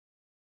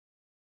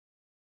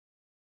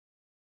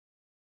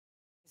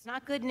It's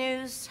not good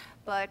news,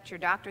 but your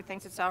doctor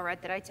thinks it's all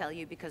right that I tell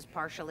you because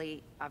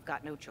partially I've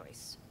got no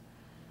choice.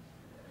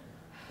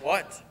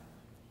 What?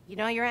 You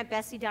know your Aunt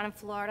Bessie down in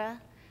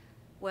Florida?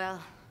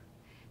 Well,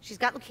 she's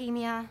got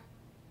leukemia,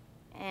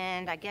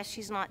 and I guess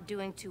she's not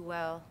doing too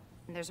well,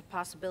 and there's a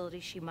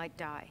possibility she might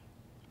die.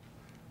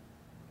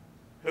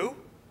 Who?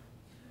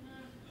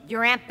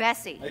 Your Aunt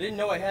Bessie. I didn't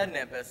know I had an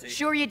Aunt Bessie.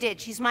 Sure you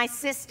did. She's my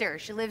sister.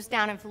 She lives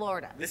down in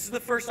Florida. This is the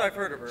first I've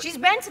heard of her. She's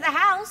been to the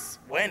house.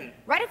 When?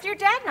 Right after your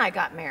dad and I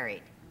got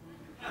married.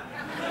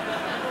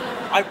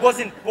 I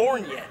wasn't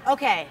born yet.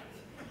 Okay.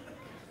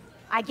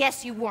 I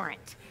guess you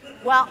weren't.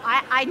 Well,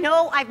 I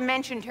know I've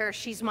mentioned her.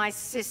 She's my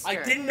sister.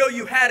 I didn't know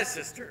you had a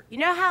sister. You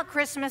know how at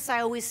Christmas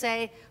I always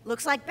say,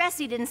 looks like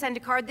Bessie didn't send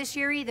a card this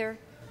year either.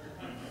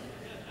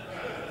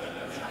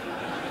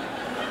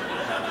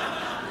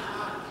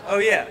 Oh,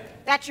 yeah.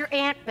 That's your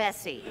Aunt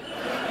Bessie.